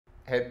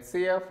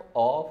HCF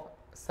of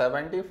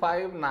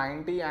 75,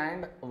 90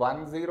 and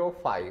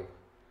 105.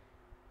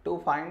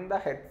 To find the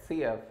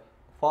HCF,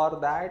 for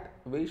that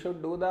we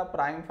should do the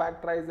prime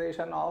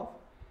factorization of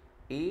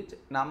each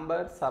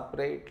number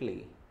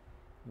separately.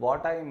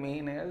 What I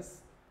mean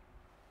is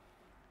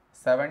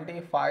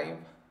 75,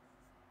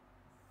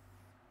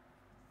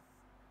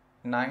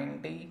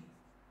 90,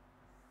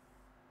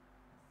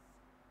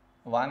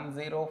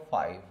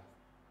 105.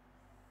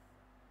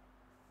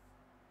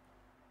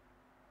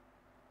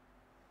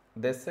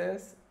 This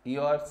is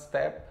your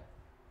step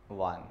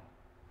 1.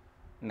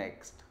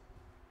 Next,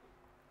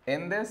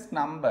 in this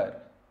number,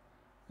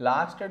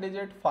 last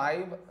digit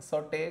 5,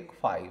 so take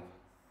 5.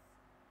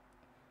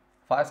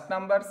 First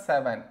number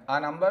 7, a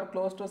number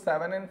close to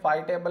 7 in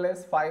 5 table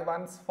is 5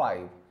 ones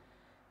 5.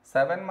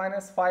 7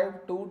 minus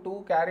 5, 2,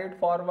 2 carried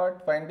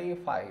forward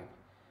 25.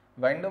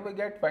 When do we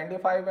get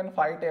 25 in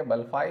 5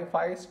 table? 5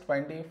 5s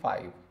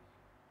 25.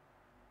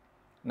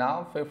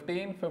 Now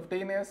 15,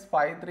 15 is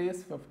 5 3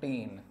 is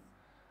 15.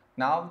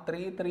 Now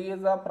 3 3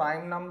 is a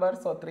prime number,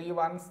 so 3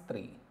 ones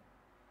 3.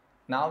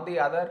 Now the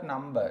other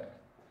number,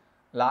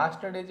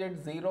 last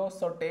digit 0,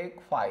 so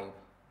take 5.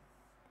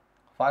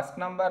 First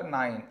number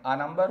 9, a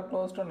number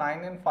close to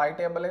 9 in 5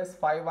 table is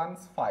 5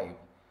 ones 5.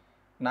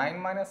 9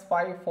 minus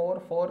 5, 4,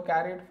 4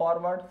 carried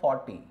forward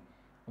 40.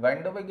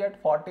 When do we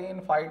get 40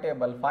 in 5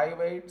 table? 5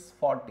 8s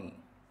 40.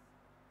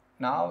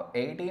 Now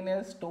 18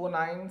 is 2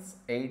 9s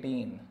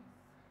 18.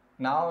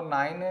 Now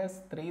 9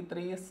 is 3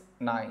 3s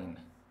 9.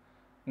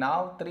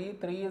 Now 3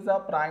 3 is a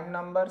prime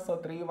number, so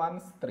 3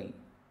 ones 3.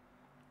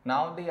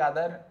 Now the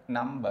other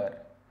number,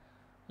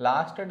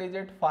 last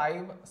digit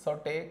 5, so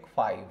take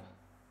 5.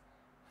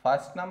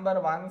 First number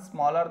 1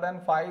 smaller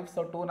than 5,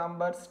 so 2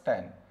 numbers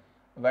 10.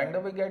 When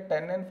do we get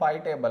 10 in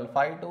 5 table?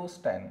 5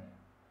 2s 10.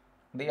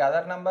 The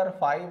other number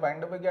 5, when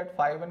do we get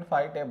 5 in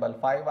 5 table?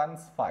 5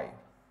 ones 5.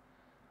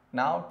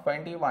 Now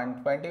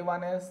 21,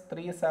 21 is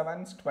 3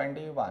 7s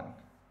 21.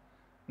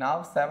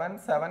 Now 7,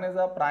 7 is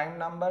a prime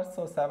number,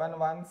 so 7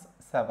 ones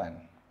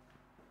 7.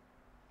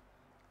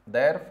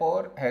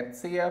 Therefore,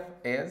 HCF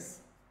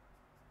is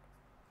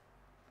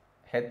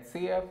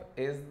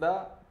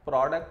the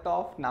product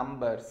of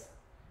numbers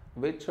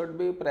which should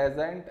be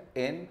present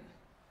in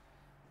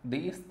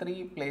these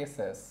three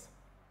places,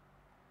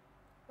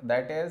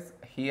 that is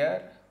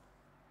here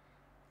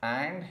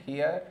and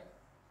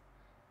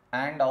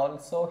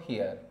also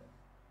here.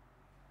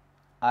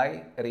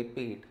 I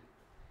repeat,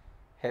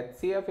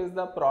 HCF is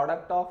the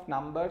product of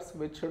numbers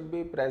which should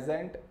be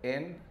present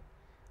in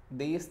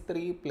these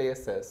three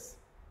places.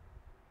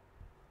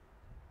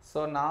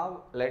 So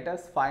now let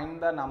us find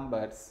the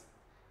numbers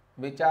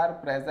which are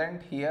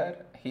present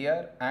here,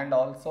 here and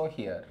also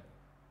here.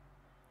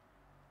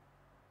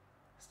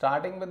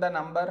 Starting with the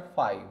number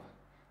 5.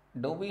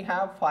 Do we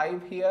have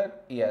 5 here?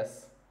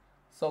 Yes.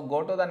 So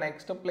go to the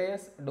next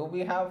place. Do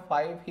we have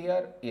 5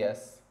 here?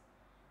 Yes.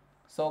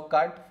 So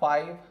cut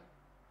 5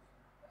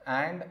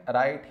 and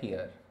write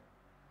here.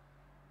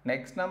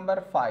 Next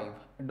number 5.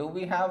 Do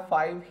we have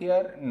 5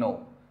 here?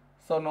 No.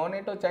 So no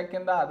need to check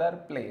in the other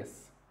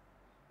place.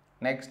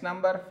 Next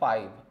number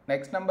 5.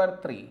 Next number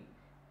 3.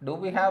 Do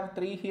we have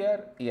 3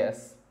 here?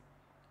 Yes.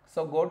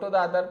 So go to the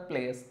other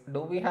place.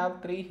 Do we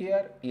have 3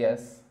 here?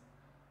 Yes.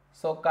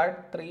 So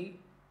cut 3,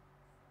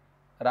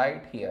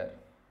 write here.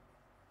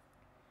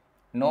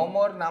 No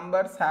more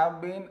numbers have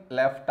been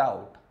left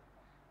out.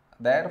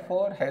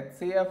 Therefore,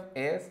 HCF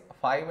is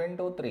 5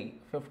 into 3,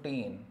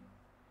 15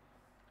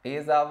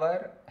 is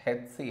our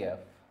HCF.